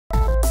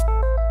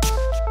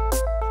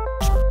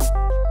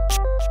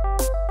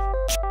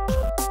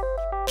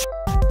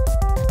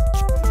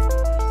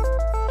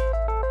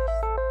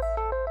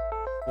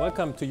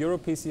welcome to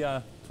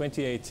EuroPCR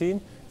 2018.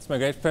 It's my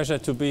great pleasure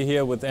to be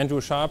here with Andrew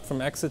Sharp from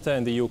Exeter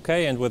in the UK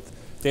and with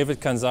David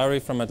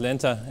Kandzari from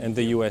Atlanta in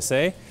the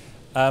USA.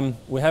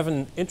 We have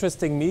an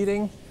interesting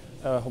meeting.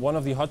 One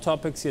of the hot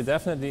topics here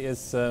definitely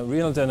is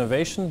renal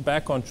denervation,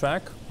 back on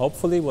track.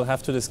 Hopefully we'll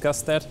have to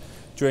discuss that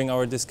during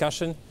our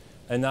discussion.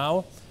 And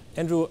now,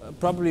 Andrew,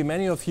 probably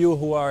many of you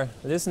who are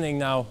listening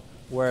now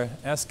were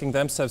asking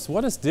themselves,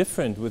 what is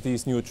different with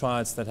these new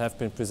trials that have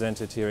been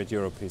presented here at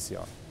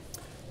EuroPCR?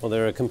 Well,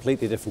 they're a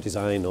completely different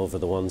design over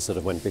the ones that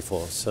have went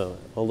before. So,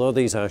 although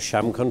these are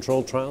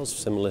sham-controlled trials,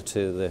 similar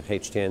to the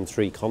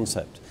HTN-3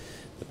 concept,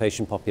 the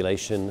patient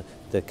population,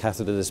 the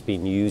catheter that's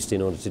been used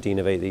in order to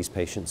denervate these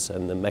patients,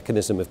 and the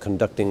mechanism of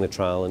conducting the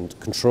trial and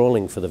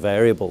controlling for the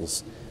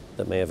variables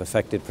that may have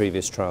affected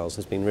previous trials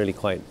has been really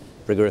quite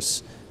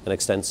rigorous and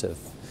extensive.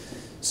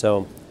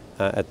 So,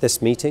 at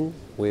this meeting,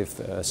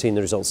 we've seen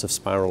the results of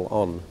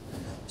SPYRAL-ON.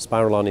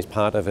 SPYRAL-ON is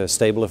part of a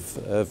stable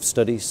of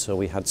studies, so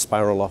we had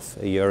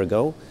SPYRAL-OFF a year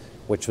ago,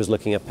 which was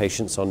looking at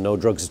patients on no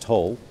drugs at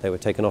all. They were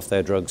taken off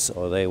their drugs,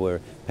 or they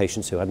were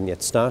patients who hadn't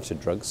yet started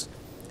drugs.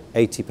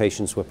 80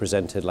 patients were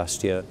presented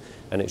last year,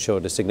 and it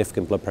showed a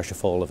significant blood pressure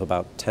fall of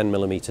about 10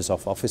 millimeters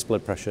off office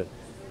blood pressure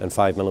and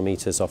 5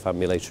 millimeters off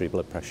ambulatory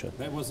blood pressure.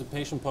 That was a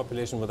patient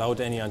population without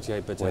any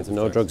antihypertensive with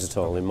no drugs at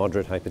all, in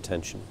moderate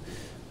hypertension.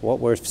 What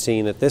we're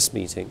seeing at this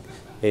meeting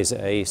is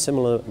a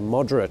similar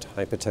moderate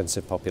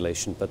hypertensive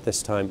population, but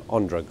this time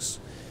on drugs.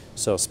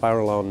 So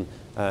SPYRAL-ON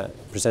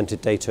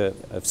presented data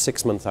of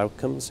 6-month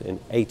outcomes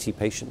in 80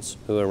 patients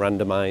who were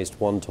randomized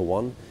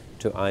 1-to-1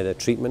 to either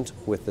treatment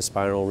with the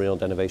spiral renal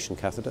denervation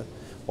catheter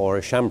or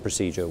a sham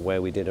procedure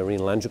where we did a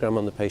renal angiogram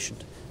on the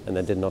patient and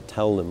then did not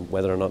tell them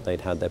whether or not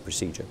they'd had their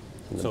procedure.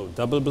 So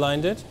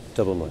double-blinded?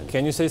 Double-blinded.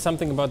 Can you say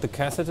something about the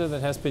catheter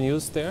that has been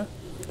used there?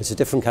 It's a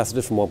different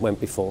catheter from what went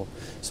before.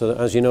 So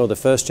as you know, the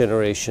first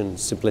generation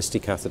Simplicity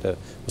catheter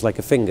was like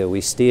a finger. We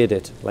steered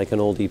it like an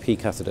old EP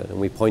catheter and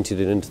we pointed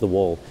it into the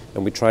wall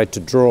and we tried to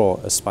draw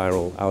a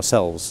spiral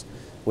ourselves,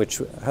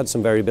 which had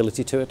some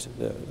variability to it.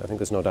 I think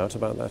there's no doubt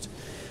about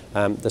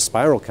that. The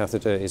spiral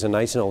catheter is a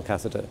nitinol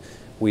catheter.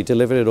 We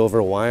deliver it over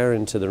a wire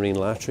into the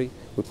renal artery.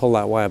 We pull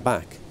that wire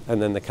back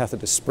and then the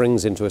catheter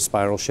springs into a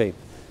spiral shape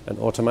and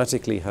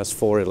automatically has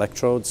 4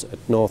 electrodes at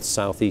north,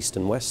 south, east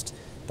and west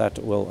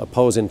that will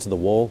oppose into the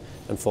wall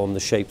and form the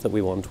shape that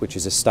we want, which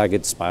is a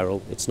staggered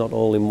spiral. It's not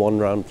all in one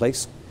round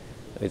place.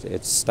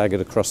 It's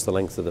staggered across the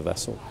length of the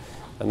vessel.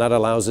 And that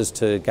allows us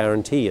to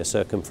guarantee a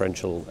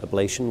circumferential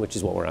ablation, which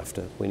is what we're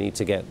after. We need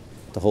to get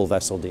the whole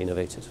vessel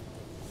denervated.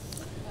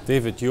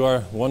 David, you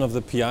are one of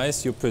the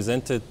PIs. You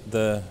presented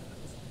the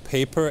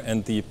paper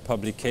and the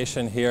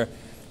publication here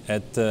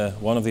at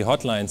one of the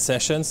hotline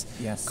sessions.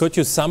 Yes. Could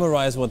you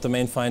summarize what the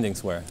main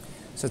findings were?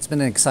 So it's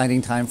been an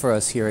exciting time for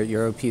us here at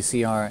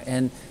EuroPCR,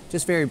 and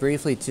just very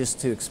briefly,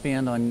 just to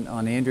expand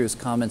on Andrew's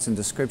comments and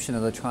description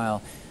of the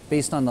trial,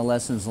 based on the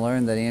lessons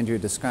learned that Andrew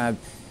described,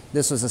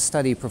 this was a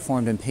study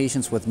performed in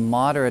patients with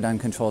moderate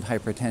uncontrolled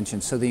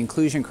hypertension. So the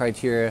inclusion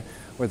criteria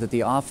were that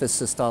the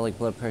office systolic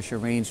blood pressure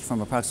ranged from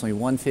approximately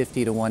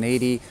 150 to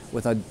 180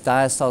 with a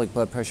diastolic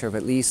blood pressure of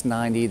at least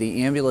 90.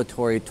 The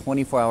ambulatory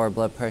 24-hour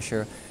blood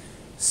pressure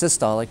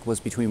systolic was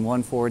between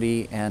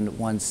 140 and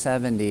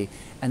 170,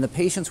 and the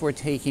patients were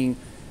taking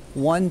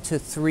 1 to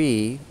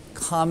 3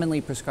 commonly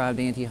prescribed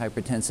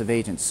antihypertensive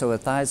agents, so a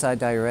thiazide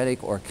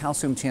diuretic or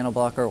calcium channel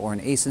blocker or an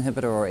ACE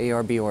inhibitor or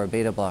ARB or a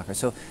beta blocker,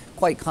 so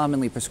quite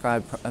commonly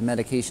prescribed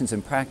medications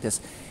in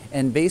practice.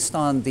 And based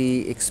on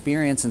the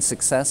experience and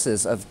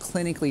successes of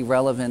clinically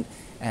relevant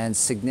and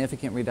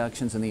significant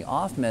reductions in the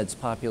off-meds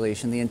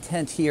population, the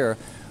intent here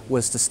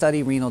was to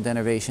study renal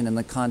denervation in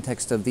the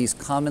context of these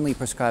commonly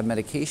prescribed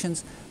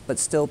medications, but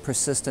still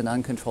persistent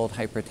uncontrolled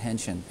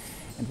hypertension.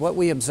 And what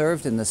we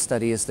observed in this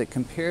study is that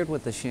compared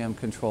with the sham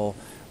control,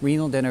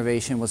 renal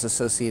denervation was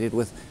associated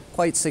with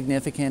quite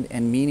significant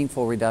and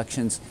meaningful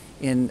reductions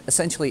in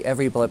essentially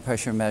every blood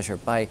pressure measure,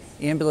 by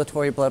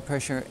ambulatory blood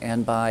pressure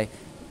and by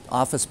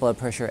office blood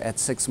pressure at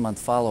 6-month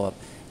follow-up.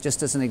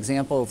 Just as an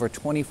example, over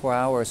 24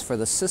 hours for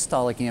the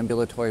systolic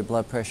ambulatory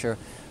blood pressure,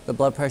 the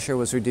blood pressure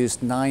was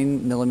reduced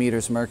 9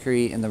 millimeters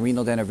mercury in the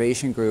renal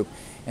denervation group,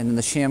 and in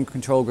the sham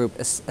control group,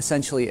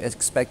 essentially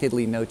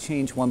expectedly no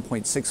change,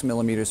 1.6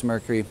 millimeters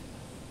mercury.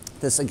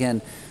 This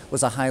again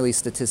was a highly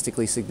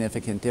statistically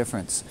significant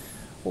difference.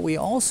 What we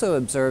also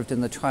observed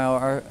in the trial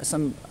are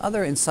some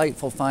other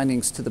insightful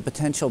findings to the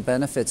potential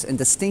benefits and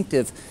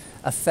distinctive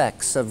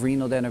effects of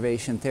renal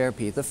denervation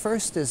therapy. The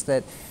first is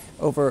that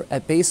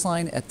at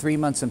baseline, at 3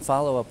 months in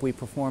follow-up, we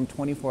performed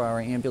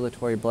 24-hour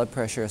ambulatory blood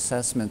pressure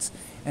assessments,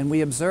 and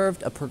we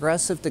observed a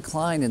progressive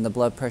decline in the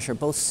blood pressure,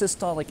 both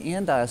systolic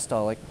and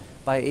diastolic,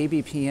 by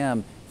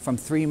ABPM from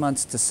 3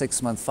 months to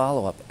 6-month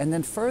follow-up. And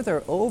then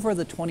further, over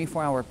the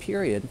 24-hour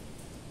period,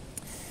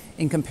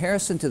 in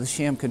comparison to the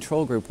sham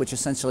control group, which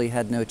essentially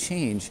had no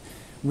change,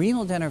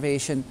 renal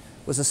denervation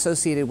was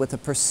associated with a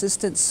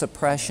persistent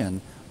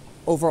suppression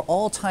over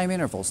all time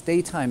intervals,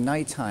 daytime,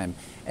 nighttime.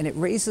 And it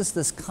raises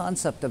this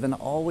concept of an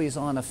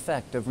always-on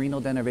effect of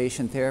renal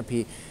denervation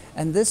therapy.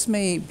 And this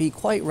may be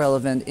quite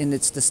relevant in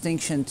its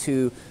distinction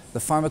to the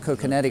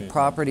pharmacokinetic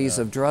properties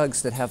of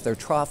drugs that have their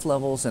trough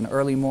levels in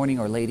early morning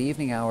or late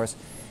evening hours.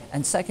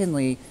 And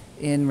secondly,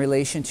 in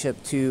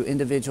relationship to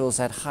individuals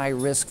at high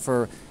risk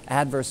for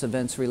adverse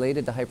events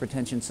related to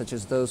hypertension, such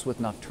as those with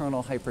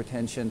nocturnal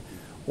hypertension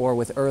or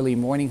with early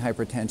morning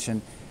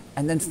hypertension.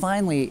 And then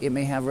finally, it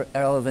may have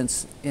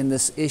relevance in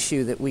this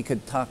issue that we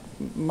could talk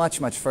much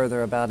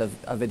further about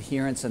of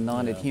adherence and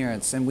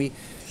non-adherence. And we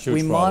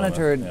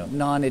monitored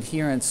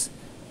non-adherence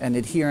and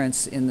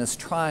adherence in this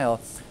trial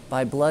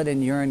by blood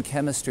and urine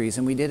chemistries,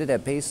 and we did it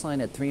at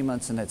baseline, at 3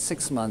 months, and at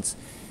 6 months.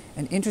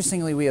 And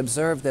interestingly, we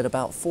observed that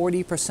about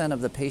 40%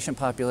 of the patient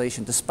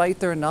population, despite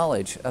their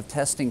knowledge of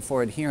testing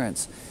for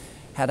adherence,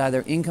 had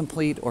either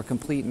incomplete or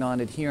complete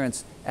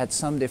non-adherence at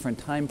some different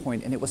time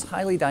point, and it was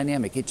highly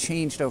dynamic. It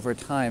changed over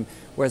time,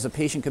 whereas a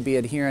patient could be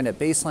adherent at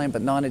baseline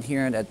but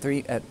non-adherent at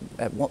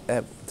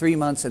 3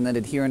 months, and then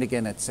adherent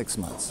again at 6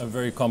 months. A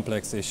very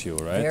complex issue,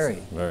 right?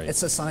 Very.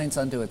 It's a science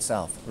unto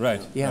itself.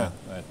 Right. Yeah.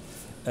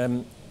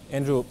 Right.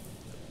 Andrew,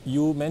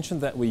 you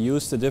mentioned that we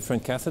used a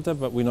different catheter,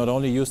 but we not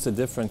only used a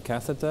different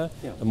catheter,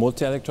 a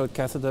multi-electrode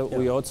catheter,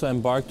 we also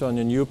embarked on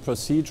a new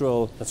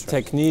procedural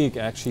technique,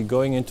 actually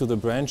going into the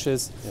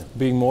branches,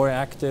 being more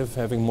active,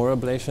 having more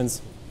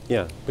ablations,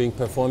 being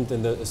performed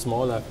in the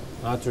smaller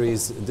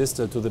arteries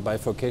distal to the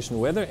bifurcation.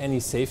 Were there any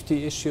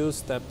safety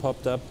issues that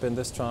popped up in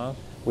this trial?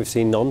 We've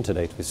seen none to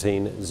date. We've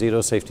seen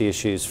 0 safety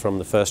issues from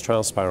the first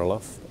trial,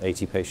 SPYRAL-OFF,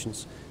 80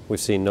 patients. We've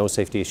seen no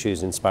safety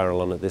issues in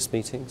SPYRAL-ON at this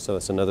meeting, so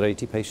that's another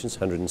 80 patients,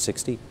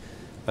 160.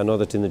 I know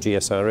that in the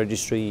GSR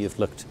registry you've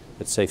looked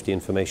at safety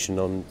information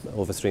on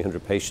over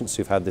 300 patients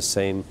who've had this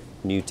same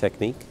new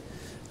technique,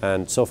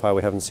 and so far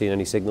we haven't seen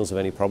any signals of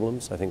any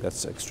problems. I think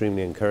that's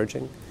extremely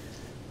encouraging.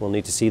 We'll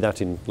need to see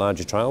that in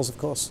larger trials, of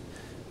course.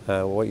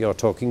 What you're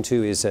talking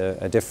to is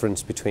a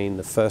difference between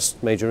the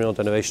first major renal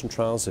denervation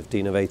trials of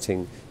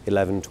denervating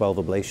 11, 12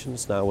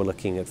 ablations. Now we're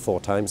looking at 4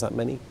 times that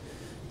many,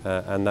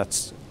 and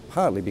that's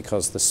partly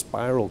because the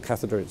spiral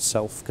catheter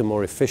itself can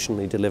more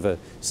efficiently deliver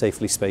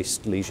safely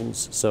spaced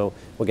lesions. So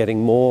we're getting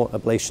more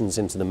ablations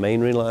into the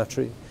main renal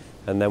artery,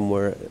 and then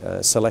we're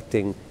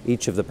selecting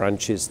each of the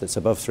branches that's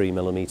above 3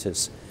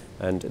 millimeters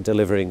and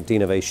delivering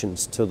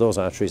denervations to those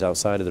arteries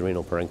outside of the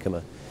renal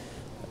parenchyma.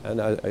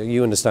 And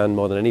you understand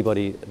more than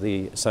anybody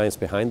the science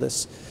behind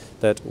this,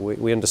 that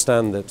we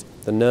understand that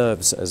the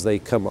nerves, as they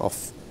come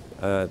off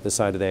the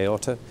side of the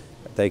aorta,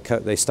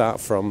 they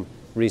start from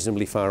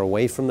reasonably far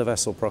away from the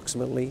vessel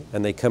proximately,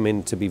 and they come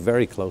in to be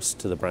very close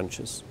to the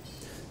branches.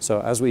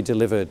 So as we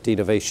deliver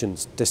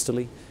denervations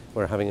distally,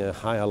 we're having a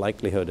higher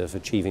likelihood of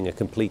achieving a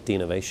complete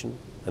denervation,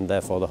 and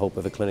therefore the hope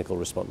of a clinical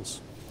response.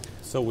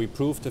 So we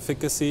proved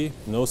efficacy,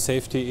 no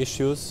safety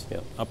issues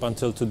up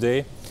until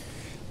today.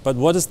 But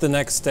what is the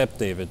next step,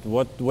 David?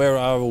 Where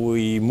are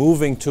we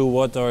moving to?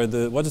 What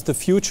is the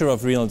future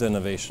of renal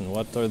denervation?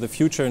 What are the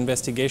future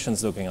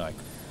investigations looking like?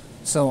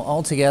 So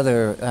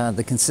altogether,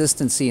 the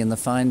consistency in the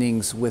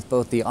findings with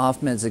both the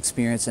off-meds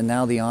experience and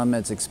now the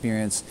on-meds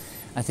experience,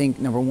 I think,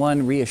 number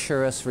one,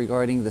 reassure us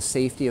regarding the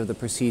safety of the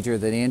procedure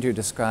that Andrew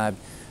described.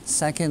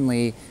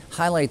 Secondly,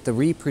 highlight the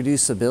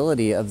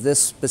reproducibility of this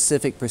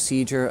specific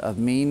procedure of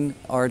main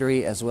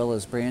artery as well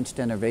as branch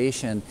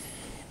denervation,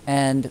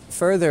 and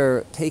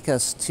further take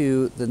us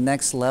to the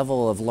next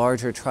level of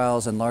larger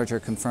trials and larger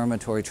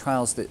confirmatory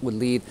trials that would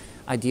lead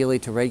ideally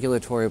to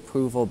regulatory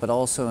approval, but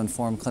also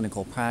inform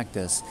clinical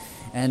practice.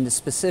 And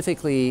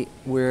specifically,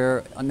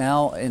 we're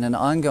now in an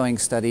ongoing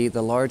study,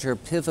 the larger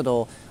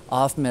pivotal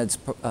off-meds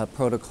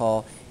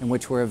protocol, in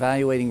which we're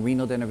evaluating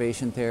renal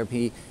denervation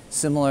therapy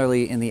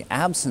similarly in the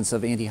absence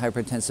of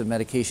antihypertensive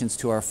medications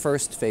to our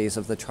first phase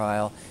of the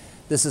trial.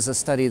 This is a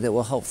study that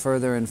will help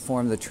further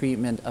inform the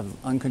treatment of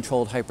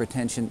uncontrolled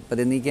hypertension, but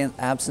in the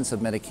absence of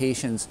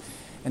medications.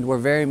 And we're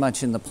very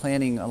much in the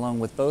planning, along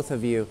with both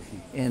of you,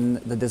 in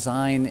the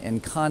design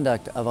and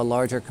conduct of a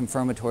larger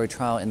confirmatory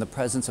trial in the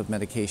presence of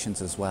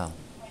medications as well.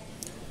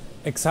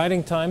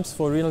 Exciting times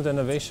for renal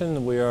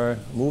denervation. We are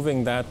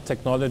moving that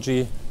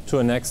technology to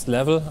a next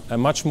level.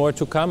 Much more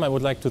to come. I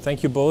would like to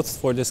thank you both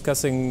for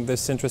discussing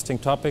this interesting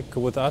topic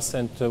with us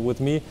and with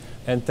me,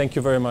 and thank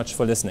you very much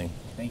for listening.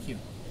 Thank you.